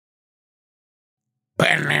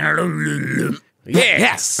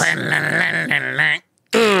Yes. Yes.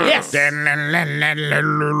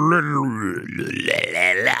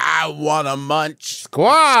 I want to munch.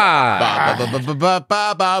 Squad. I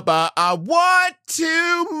want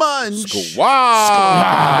to munch. Squad.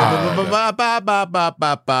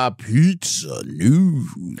 Pizza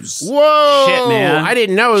news. Whoa. Shit, man. I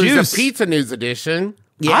didn't know it was Juice. a pizza news edition.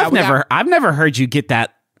 Yeah, I've never heard you get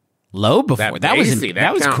that low before. That was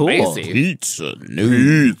Count cool. Basie. Pizza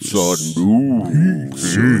news.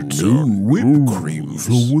 Whipped cream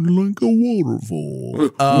flowing like a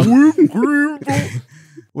waterfall. Whipped cream.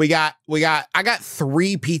 I got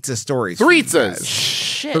 3 pizza stories. for you Pizzas. guys.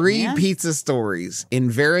 Shit, 3 man. pizza stories in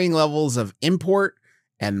varying levels of import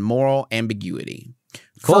and moral ambiguity.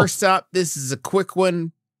 Cool. First up, this is a quick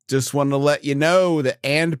one. Just want to let you know that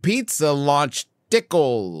And Pizza launched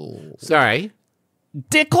Dickle. Sorry.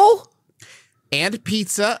 Dickle? And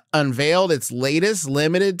Pizza unveiled its latest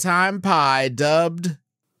limited time pie dubbed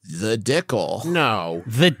the Dickle. No.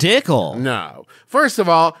 The Dickle. No. First of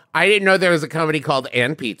all, I didn't know there was a company called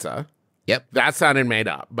And Pizza. Yep. That sounded made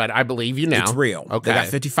up, but I believe you now. It's real. Okay. They got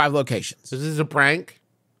 55 locations. This is a prank?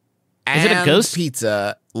 Is it a And ghost?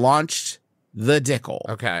 Pizza launched the Dickle.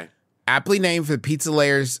 Okay. Aptly named for the pizza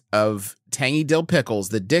layers of tangy dill pickles,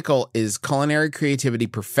 the Dickle is culinary creativity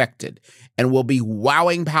perfected and will be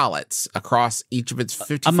wowing palates across each of its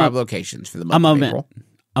 55 locations for the month of April.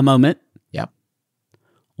 A moment. Yep.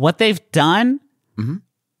 What they've done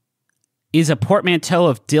is a portmanteau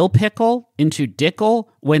of dill pickle into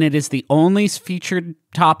Dickle when it is the only featured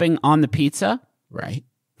topping on the pizza. Right.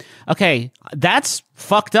 Okay, that's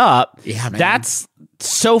fucked up. Yeah, man. That's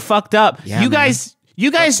so fucked up. Yeah, you man. guys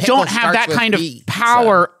But don't pickle have that starts with kind of P,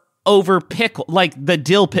 power over pickle, like the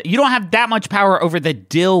dill pickle. You don't have that much power over the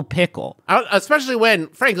dill pickle. Especially when,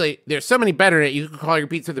 frankly, there's so many better that you can call your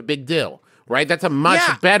pizza the Big Dill, right? That's a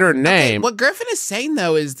much better Okay, name. what Griffin is saying,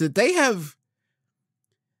 though, is that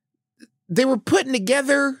they were putting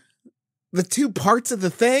together the 2 parts of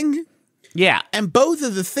the thing. Yeah. And both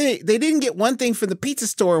of the thing, they didn't get one thing from the pizza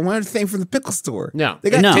store and one thing from the pickle store. No. They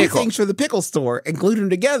got No. 2 things from the pickle store and glued them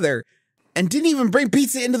together and didn't even bring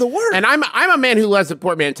pizza into the work. And I'm a man who loves a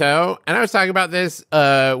portmanteau, and I was talking about this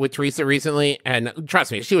with Teresa recently, and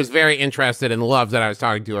trust me, she was very interested and loved that I was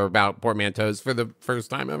talking to her about portmanteaus for the first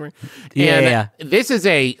time ever. Yeah. This is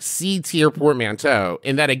a C-tier portmanteau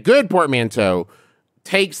in that a good portmanteau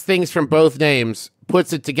takes things from both names,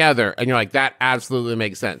 puts it together, and you're like, that absolutely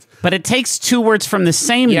makes sense. But it takes 2 words from the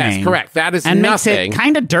same name. Yes, correct. That is and nothing. makes it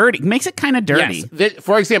kind of dirty. Makes it kind of dirty. Yes.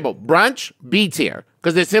 For example, brunch, B tier,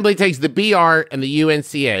 because it simply takes the BR and the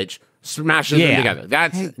UNCH, smashes them together.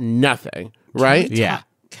 That's nothing, right? Yeah.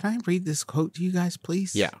 Can I read this quote to you guys,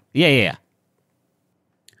 please? Yeah. Yeah.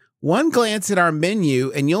 One glance at our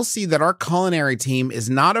menu and you'll see that our culinary team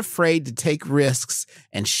is not afraid to take risks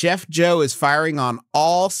and Chef Joe is firing on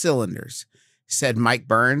all cylinders, said Mike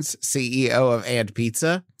Burns, CEO of And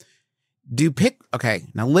Pizza. Okay,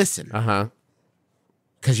 now listen. Uh-huh.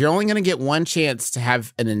 Because you're only going to get one chance to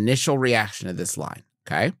have an initial reaction to this line,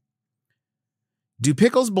 okay? Do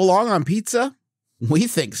pickles belong on pizza? We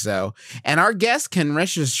think so. And our guests can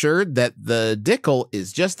rest assured that the Dickle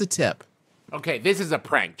is just the tip. Okay, this is a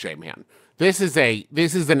prank, J-Man. This is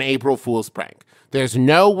an April Fool's prank. There's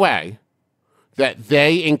no way that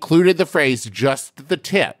they included the phrase just the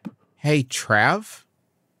tip. Hey, Trav,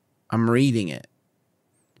 I'm reading it.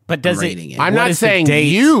 But does reading it? it. I'm what not is the saying date?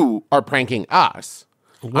 you are pranking us.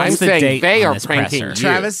 I'm the saying date they on are this pranking presser? you.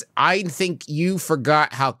 Travis, I think you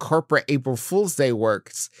forgot how corporate April Fool's Day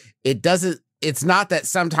works. It's not that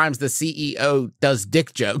sometimes the CEO does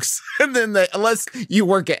dick jokes, and then unless you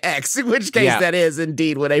work at X, in which case that is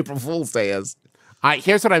indeed what April Fool's Day is.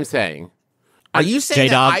 Here's what I'm saying. Are you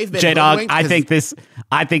saying that I've been J-Dog, hoodwinked?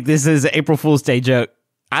 I think this is an April Fool's Day joke.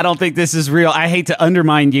 I don't think this is real. I hate to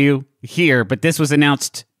undermine you here, but this was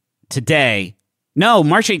announced today. No,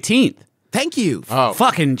 March 18th. Thank you. Oh,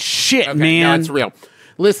 Fucking shit, okay, man. no, it's real.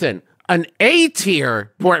 Listen, an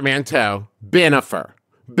A-tier portmanteau, Benifer.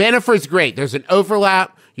 Benifer's great. There's an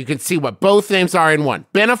overlap. You can see what both names are in one.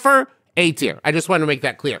 Benifer, A-tier. I just want to make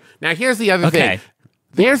that clear. Now, here's the other thing.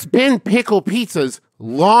 There's been pickle pizzas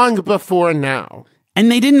long before now. And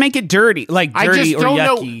they didn't make it dirty, like I dirty just or don't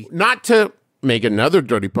yucky. know, not to make another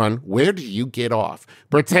dirty pun, where do you get off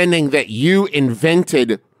pretending that you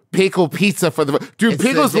invented pickle pizza for the... Do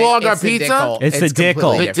pickles belong on pizza? It's the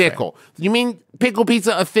Dickle. The Dickle. You mean pickle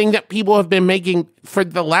pizza, a thing that people have been making for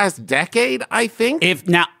the last decade, I think? If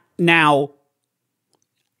now,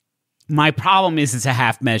 my problem is it's a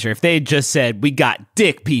half measure. If they had just said, we got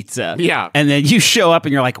dick pizza. Yeah. And then you show up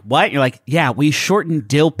and you're like, what? You're like, yeah, we shortened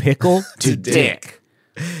dill pickle to dick.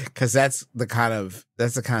 because that's the kind of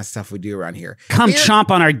stuff we do around here. Come chomp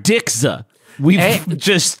on our dicks. We've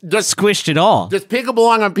just squished it all. Does pickle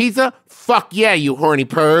belong on pizza? Fuck yeah, you horny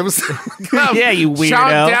pervs. Yeah, you weirdo.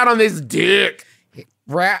 Chomp down on this dick.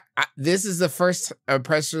 This is the first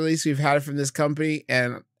press release we've had from this company,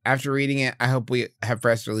 and after reading it, I hope we have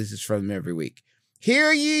press releases from them every week.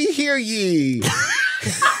 Hear ye, hear ye.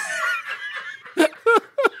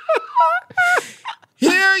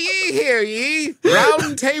 Hear ye, hear ye.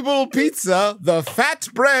 Round Table Pizza, the Fat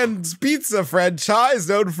Brand's pizza franchise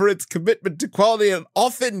known for its commitment to quality and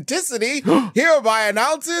authenticity, hereby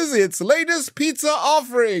announces its latest pizza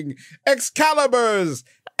offering, Excalibur's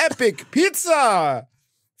Epic Pizza,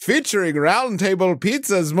 featuring Round Table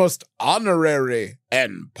Pizza's most honorary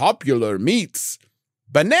and popular meats: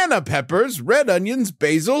 banana peppers, red onions,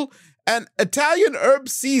 basil, and Italian herb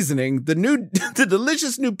seasoning. The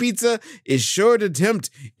delicious new pizza is sure to tempt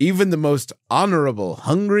even the most honorable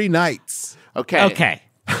hungry nights. Okay.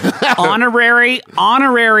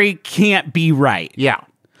 Honorary can't be right. Yeah.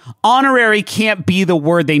 Honorary can't be the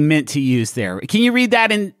word they meant to use there. Can you read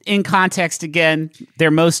that in context again? Their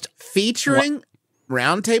most featuring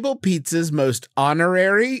Round Table Pizza's most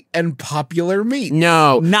honorary and popular meat.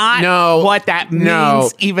 Not what that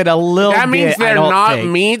means even a little bit. That means they're not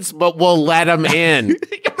meats, but we'll let them in.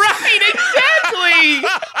 Right, exactly.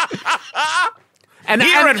 And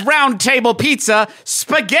here at Round Table Pizza,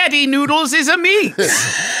 spaghetti noodles is a meat.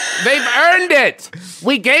 They've earned it.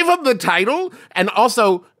 We gave them the title, and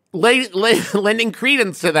also lending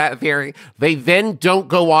credence to that theory, they then don't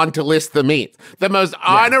go on to list the meats. The most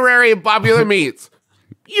honorary and popular meats.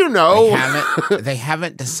 You know. They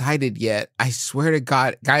haven't decided yet. I swear to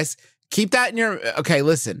God. Guys, keep that in your... Okay,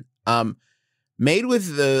 listen. Made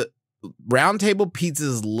with the Round Table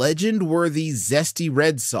Pizza's legend-worthy zesty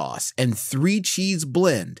red sauce and 3-cheese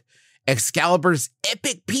blend, Excalibur's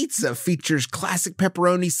Epic Pizza features classic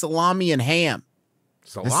pepperoni, salami, and ham.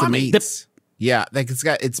 Salami? Yeah,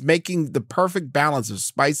 it's making the perfect balance of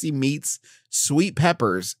spicy meats, sweet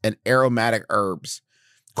peppers, and aromatic herbs.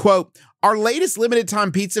 Quote, our latest limited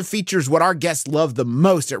time pizza features what our guests love the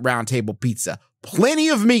most at Round Table Pizza: plenty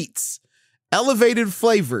of meats, elevated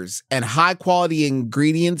flavors, and high quality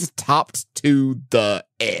ingredients topped to the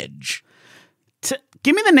edge.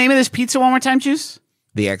 Give me the name of this pizza one more time, Juice.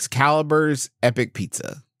 The Excalibur's Epic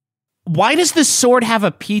Pizza. Why does the sword have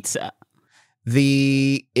a pizza?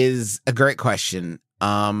 Is a great question.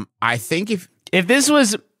 I think if this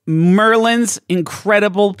was Merlin's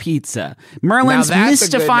Incredible Pizza, Merlin's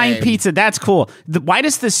Mystifying Pizza, that's cool. Why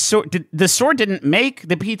does the sword didn't make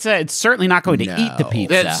the pizza? It's certainly not going to eat the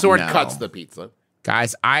pizza. That sword cuts the pizza.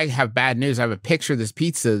 Guys, I have bad news. I have a picture of this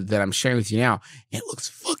pizza that I'm sharing with you now. It looks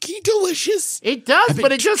fucking delicious. It does,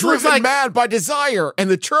 but it just looks like mad by desire. And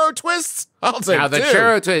the churro twists, I'll say the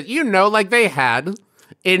churro twist, like they had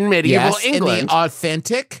in medieval England. In the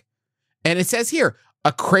authentic. And it says here,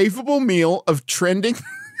 a craveable meal of trending...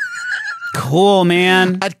 Cool,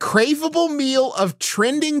 man. A craveable meal of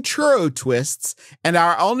trending churro twists, and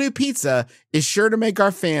our all-new pizza is sure to make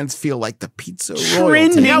our fans feel like the pizza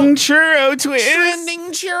royalty. Trending churro twist. Trending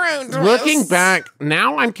churro twist. Looking back,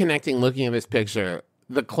 now I'm connecting, looking at this picture,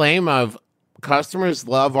 the claim of customers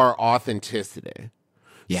love our authenticity.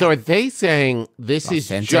 Yeah. So are they saying this is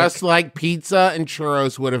just like pizza and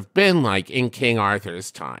churros would have been like in King Arthur's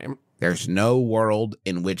time? There's no world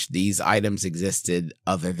in which these items existed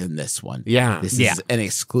other than this one. Yeah. This is an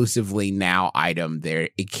exclusively now item.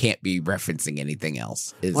 It can't be referencing anything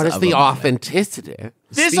else. What is the authenticity?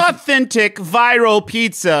 This authentic viral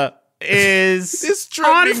pizza is this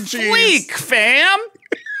on fleek, fam.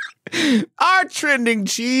 Our trending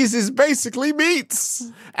cheese is basically meats.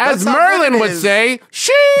 As Merlin would say,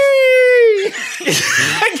 she.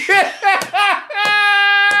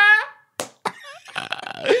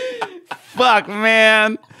 Fuck,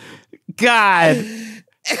 man. God.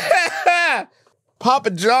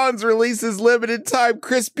 Papa John's releases limited time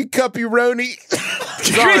crispy cuppy roni.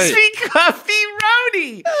 Crispy cuppy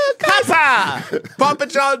roni. Papa. Papa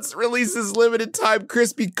John's releases limited time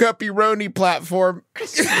crispy cuppy roni platform.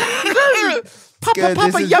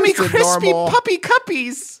 Papa, yummy crispy puppy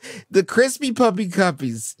cuppies. The crispy puppy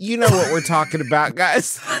cuppies. You know what we're talking about,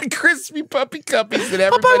 guys. Crispy puppy cuppies that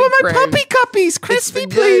everybody craves. My puppy cuppies, crispy,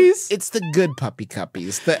 please. It's the good puppy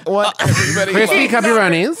cuppies. The one everybody crispy loves.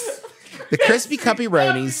 cuppy-ronis. The crispy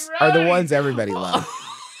cuppy-ronis are the ones everybody loves.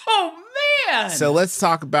 Oh, man. So let's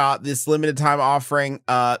talk about this limited time offering.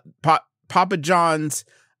 Papa John's.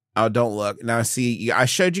 Oh, don't look. Now, see, I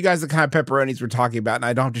showed you guys the kind of pepperonis we're talking about, and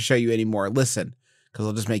I don't have to show you anymore. Listen, because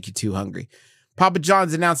I'll just make you too hungry. Papa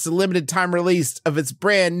John's announced a limited time release of its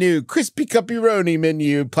brand new Crispy Cuppy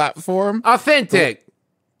menu platform. Authentic.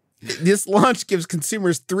 This launch gives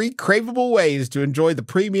consumers 3 craveable ways to enjoy the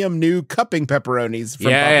premium new cupping pepperonis from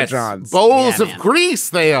Papa John's. Bowls of grease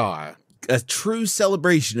they are. A true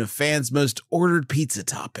celebration of fans' most ordered pizza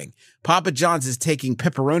topping. Papa John's is taking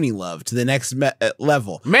pepperoni love to the next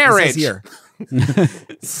level. Marriage. Here.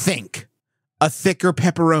 Think a thicker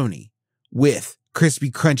pepperoni with crispy,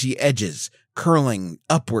 crunchy edges curling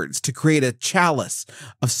upwards to create a chalice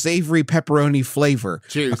of savory pepperoni flavor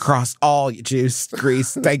across all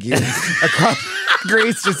grease. Thank you. Across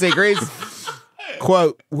grease, just say grease.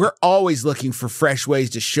 Quote, we're always looking for fresh ways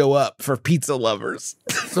to show up for pizza lovers.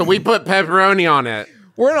 So we put pepperoni on it.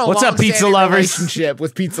 We're in a What's up, pizza lovers? relationship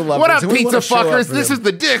with pizza lovers. What up, pizza fuckers? This is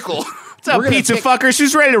the Dickle. What's up, pizza fuckers?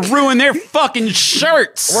 Who's ready to ruin their fucking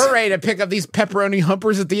shirts? We're ready to pick up these pepperoni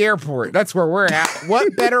humpers at the airport. That's where we're at.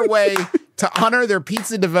 What better way to honor their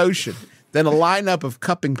pizza devotion than a lineup of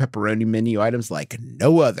cupping pepperoni menu items like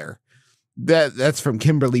no other? That's from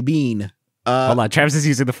Kimberly Bean. Hold on, Travis is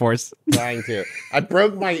using the force. Trying to. I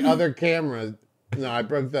broke my other camera. No, I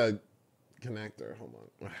broke the connector. Hold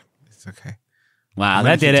on. It's okay. Wow,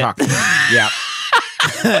 that did it.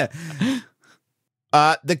 Yeah.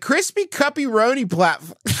 The Crispy Cuppy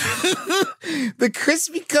platform. The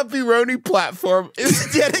Crispy Cuppy platform is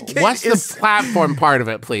dedicated. What's the platform part of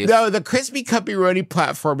it, please? No, the Crispy Cuppy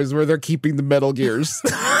platform is where they're keeping the Metal Gears.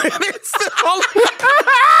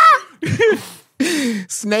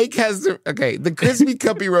 Snake has the Crispy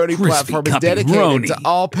Cuppy platform is dedicated to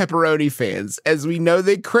all pepperoni fans, as we know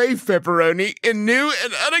they crave pepperoni in new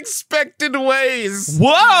and unexpected ways.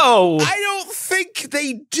 Whoa! I don't think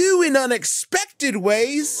they do in unexpected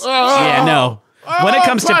ways. Yeah, no. When it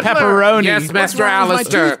comes to pepperoni, yes, Master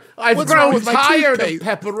Alistair, I've grown tired of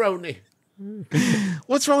pepperoni.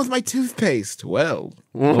 What's wrong with my toothpaste? Well,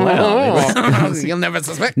 you'll never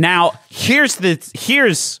suspect. Now, here's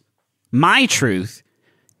my truth.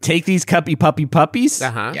 Take these puppies,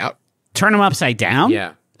 Yep. turn them upside down.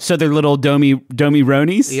 Yeah. So they're little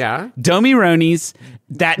Dommy-ronies. Yeah. Dommy-ronies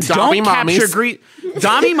that Dommy don't capture mommies. grease.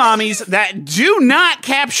 Dommy mommies that do not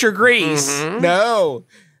capture grease. No,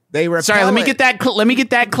 they repel. Sorry, let me get that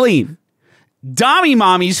clean. Dommy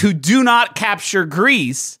mommies who do it capture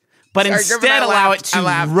grease, but instead allow it to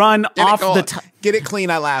run off the top. Get it clean.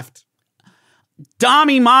 I laughed.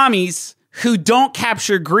 Dommy mommies who don't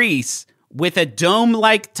capture grease with a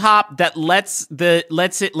dome-like top that lets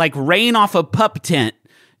it like rain off a pup tent,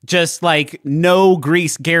 just like no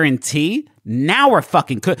grease guarantee. Now we're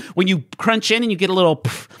fucking cooked. When you crunch in and you get a little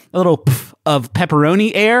pff of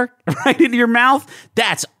pepperoni air right into your mouth,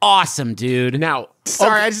 that's awesome, dude. Now,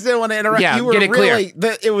 Sorry, I just didn't want to interrupt. Yeah, you were get it clear.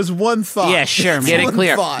 It was one thought. Yeah, sure, man. get it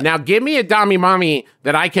clear. Now, give me a Dommy mommy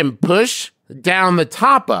that I can push down the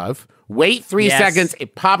top of. Wait 3 seconds.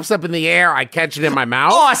 It pops up in the air. I catch it in my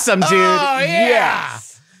mouth. Awesome, dude. Oh, yeah.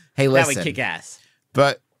 Hey, That listen. would kick ass.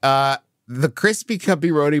 But the Crispy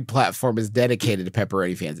Cuppy platform is dedicated to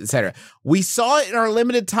pepperoni fans, etc. We saw it in our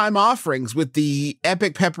limited time offerings with the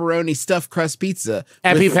epic pepperoni stuffed crust pizza.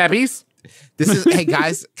 Peppies? This is, hey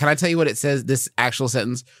guys, can I tell you what it says? This actual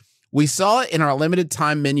sentence. We saw it in our limited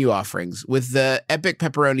time menu offerings with the epic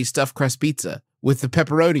pepperoni stuffed crust pizza with the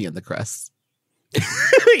pepperoni in the crust.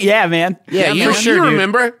 Yeah, man. Yeah, man. you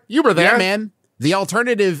remember. You were there. Yeah, man. The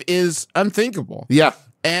alternative is unthinkable. Yeah.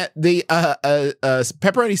 And the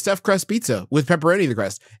pepperoni stuffed crust pizza with pepperoni in the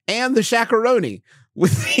crust, and the shakaroni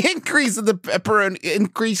with the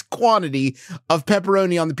increased quantity of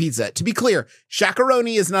pepperoni on the pizza. To be clear,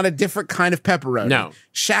 shakaroni is not a different kind of pepperoni. No.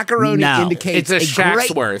 Shakaroni indicates It's a shack's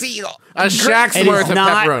great worth. deal. A shack's It is worth of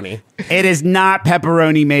not- pepperoni. It is not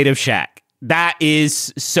pepperoni made of shack. That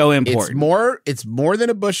is so important. It's more than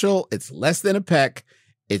a bushel. It's less than a peck.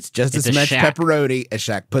 It's just It's as a much shack. pepperoni as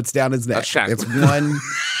Shaq puts down his neck. shack. It's one.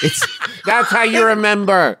 It's That's how you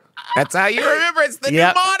remember. that's how you remember. It's the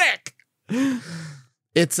Yep. mnemonic.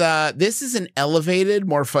 It's this is an elevated,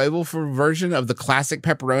 more flavorful version of the classic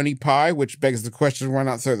pepperoni pie, which begs the question: why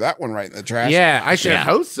not throw that one right in the trash? Yeah, I should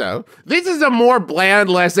hope so. This is a more bland,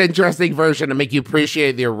 less interesting version to make you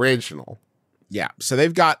appreciate the original. Yeah. So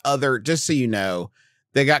they've got other. Just so you know,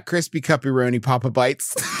 they got Crispy Cuppy Papa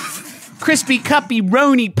Bites. Crispy Cuppy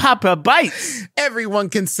Papa Bites. Everyone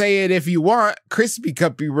can say it if you want. Crispy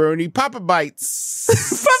Cuppy Papa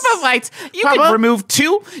Bites. Papa Bites. You could remove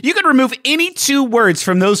two. You could remove any 2 words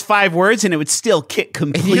from those 5 words, and it would still kick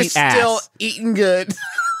complete You're ass. still eating good.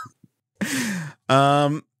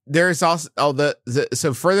 There's also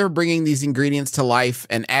so further bringing these ingredients to life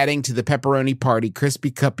and adding to the pepperoni party,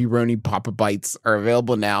 crispy cuppy-roni Papa Bites are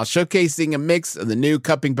available now, showcasing a mix of the new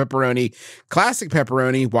cupping pepperoni, classic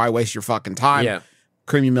pepperoni, why waste your fucking time? Yeah.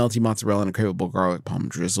 Creamy melty mozzarella and a craveable garlic palm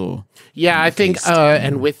drizzle. Yeah, I think,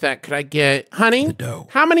 and with that, could I get, honey,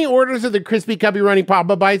 how many orders of the crispy cuppy-roni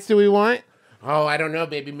Papa Bites do we want? Oh, I don't know,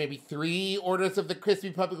 baby. Maybe 3 orders of the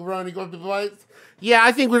crispy pepperoni Papa Bites? Yeah,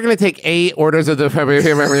 I think we're going to take 8 orders of the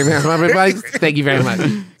Papa Bites. Thank you very much.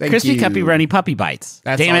 Crispy Cuppy Puppy Bites.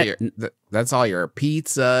 That's all your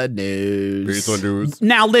pizza news.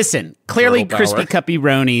 Now listen, clearly Crispy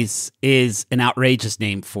Cuppy is an outrageous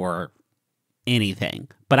name for anything.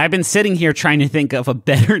 But I've been sitting here trying to think of a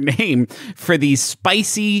better name for these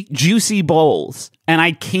spicy, juicy bowls. And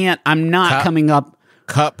I'm not coming up.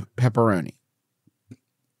 Cup pepperoni.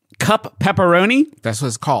 Cup pepperoni? That's what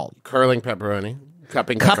it's called. Curling pepperoni.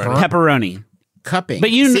 Cupping Cup pepperoni. Cupping.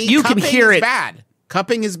 But you can hear it. Bad.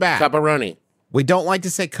 Cupping is bad. Pepperoni. We don't like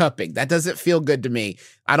to say cupping. That doesn't feel good to me.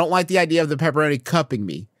 I don't like the idea of the pepperoni cupping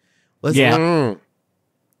me. Yeah.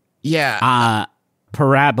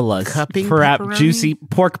 Parabolas. Cupping pepperoni? Juicy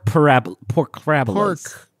pork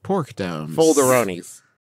parabolas. Pork domes. Folderonis.